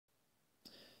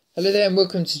Hello there and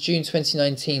welcome to June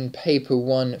 2019 paper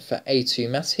 1 for A2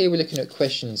 Maths. Here we're looking at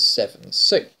question 7.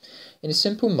 So, in a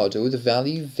simple model, the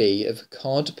value V of a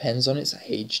car depends on its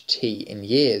age t in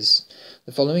years.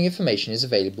 The following information is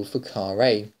available for car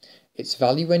A. Its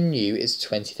value when new is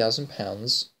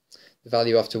 £20,000. The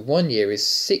value after 1 year is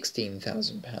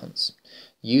 £16,000.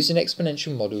 Use an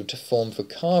exponential model to form for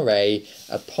car A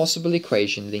a possible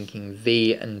equation linking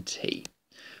V and t.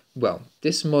 Well,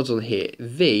 this model here,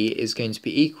 V is going to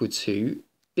be equal to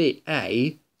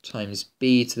A times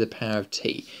B to the power of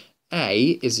t.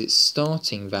 A is its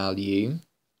starting value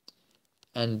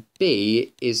and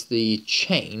B is the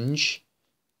change,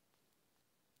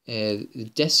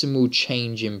 the decimal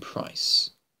change in price.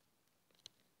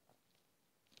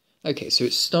 Okay, so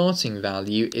its starting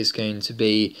value is going to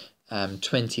be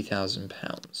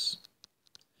 £20,000.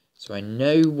 So I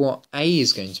know what A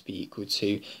is going to be equal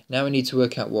to. Now I need to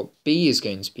work out what B is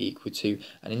going to be equal to,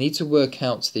 and I need to work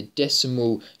out the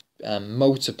decimal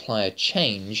multiplier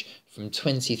change from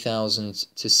 20,000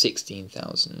 to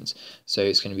 16,000. So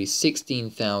it's going to be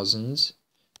 16,000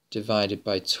 divided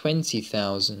by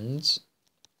 20,000.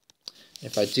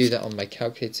 If I do that on my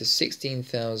calculator,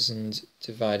 16,000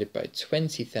 divided by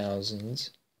 20,000,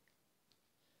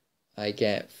 I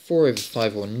get 4 over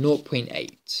 5, or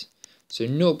 0.8. So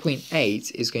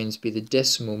 0.8 is going to be the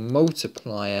decimal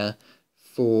multiplier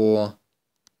for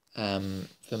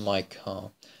my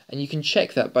car. And you can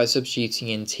check that by substituting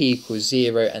in t equals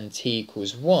 0 and t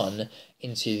equals 1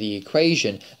 into the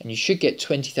equation. And you should get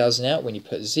 20,000 out when you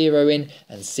put 0 in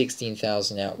and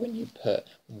 16,000 out when you put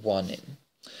 1 in.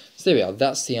 So there we are.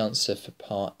 That's the answer for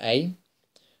part A.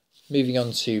 Moving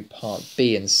on to part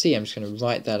B and C, I'm just going to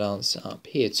write that answer up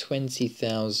here.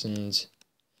 20,000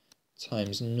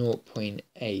 times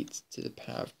 0.8 to the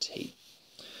power of t.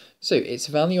 So its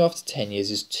value after 10 years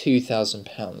is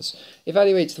 £2,000.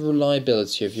 Evaluate the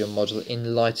reliability of your model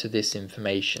in light of this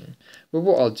information. Well,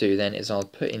 what I'll do then is I'll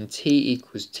put in t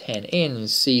equals 10 in and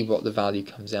see what the value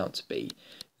comes out to be.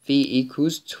 V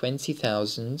equals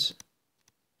 20,000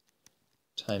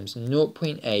 times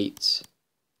 0.8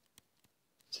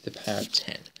 to the power of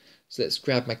 10. So let's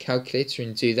grab my calculator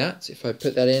and do that. If I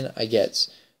put that in, I get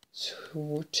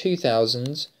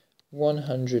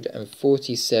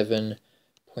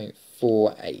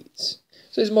 2,147.48.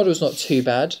 So this model is not too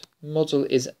bad. Model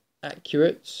is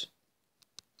accurate,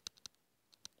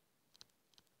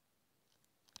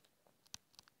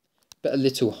 but a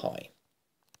little high.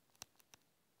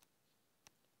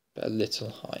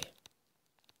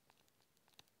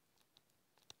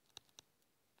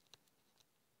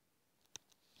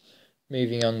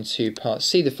 Moving on to part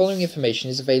C, the following information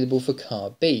is available for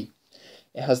car B.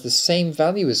 It has the same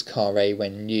value as car A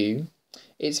when new.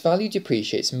 Its value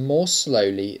depreciates more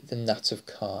slowly than that of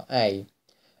car A.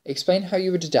 Explain how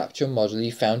you would adapt your model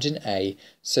you found in A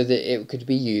so that it could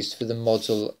be used for the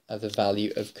model of the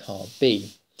value of car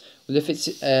B. Well, if it's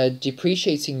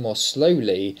depreciating more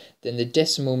slowly, then the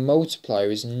decimal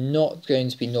multiplier is not going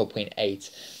to be 0.8.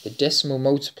 The decimal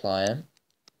multiplier,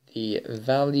 the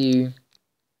value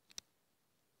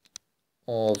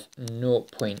of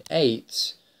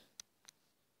 0.8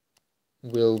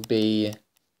 will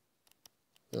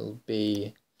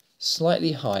be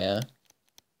slightly higher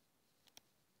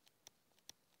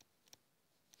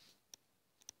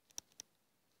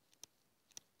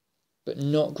but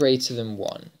not greater than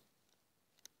 1.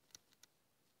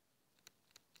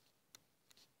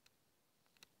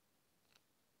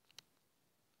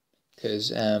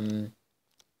 Because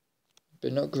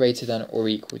but not greater than or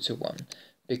equal to 1.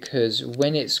 Because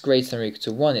when it's greater than or equal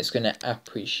to 1, it's going to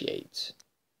appreciate.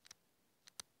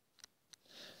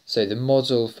 So the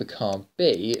model for car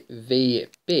B,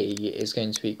 VB, is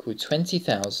going to equal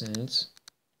 20,000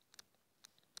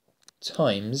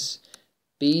 times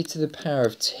B to the power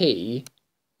of t,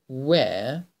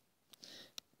 where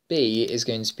B is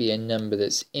going to be a number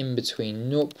that's in between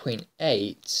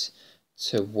 0.8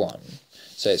 to 1.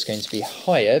 So it's going to be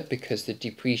higher because the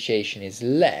depreciation is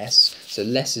less, so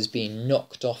less is being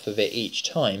knocked off of it each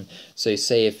time. So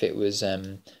say if it was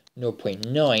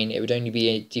 0.9, it would only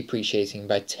be depreciating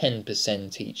by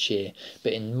 10% each year.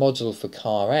 But in model for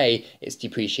car A, it's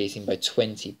depreciating by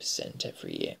 20%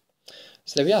 every year.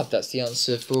 So there we are. That's the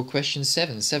answer for question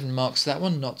 7. 7 marks for that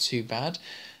one, not too bad.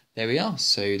 There we are.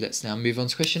 So let's now move on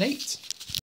to question 8.